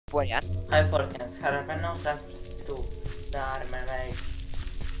på igjen. Hei folkens, her er Venner Slash 2. Det er med meg,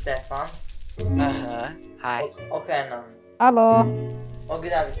 Stefan. Hei. Og Kenan. Hallo. Og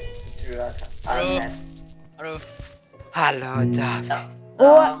David, tror jeg. Hallo. her. Hallo. Hallo, David. Ja.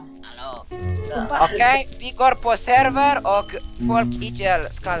 Og- Hallo. Ok, vi går på server, og folk ikke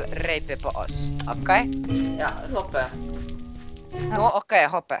skal rape på oss. Ok? Ja, hoppe. Nå, ok,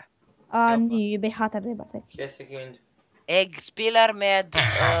 hoppe. Noob, jeg hater det, Patrick. 20 sekunder. Jeg spiller med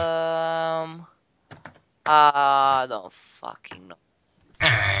I don't fucking know.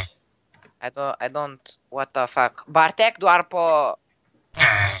 I don't, what the fuck. Bartek, du er på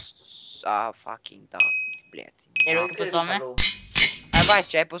fucking da. Er du på samme? Jeg vet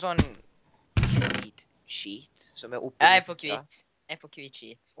ikke, jeg er på sånn skit som er oppe. Jeg er på hvit. Jeg er på hvit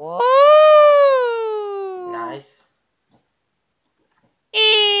skit. Nice.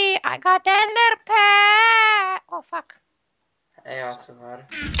 I got enderpet! Oh, fuck. Jeg er også her.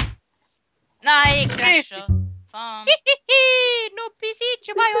 Nei, jeg krasja. Faen. No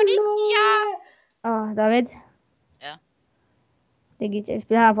pisiccio Bionicchia! David? Ja. Det er ikke, jeg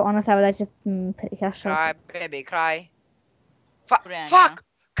spiller her på andre server, det er ikke krasjer. Cry, baby, cry. Hvor er han, Fuck!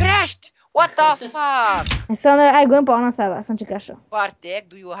 Crashed! What the fuck? Så når jeg går inn på andre server, sånn ikke krasjer. Bartek,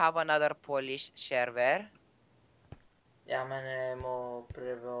 do you have another Polish server? Ja, men jeg må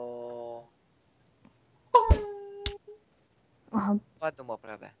prøve å... Hva du må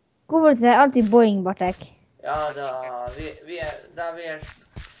prøve? Hvorfor sier jeg alltid Boeing, Bartek? Ja, da vi er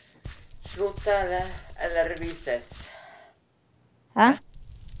slutt eller vi ses. Hæ?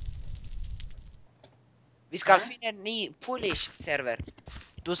 Vi skal finne en ny Polish server.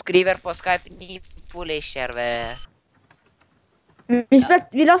 Du skriver på Skype ny Polish server.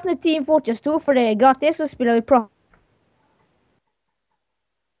 Vi laster ned Team Fortress 2, for det er gratis, så spiller vi Pro.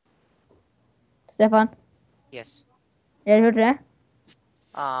 Stefan, Yes. har du hørt det?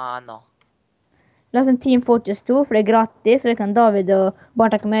 No. Last ned Team Fortress 2, for det er gratis, så det kan David og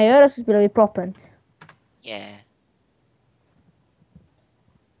Bartek med gjøre, og så spiller vi Prop Hunt. Yeah.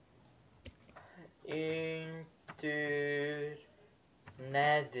 En tur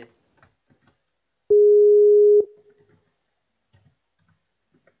ned.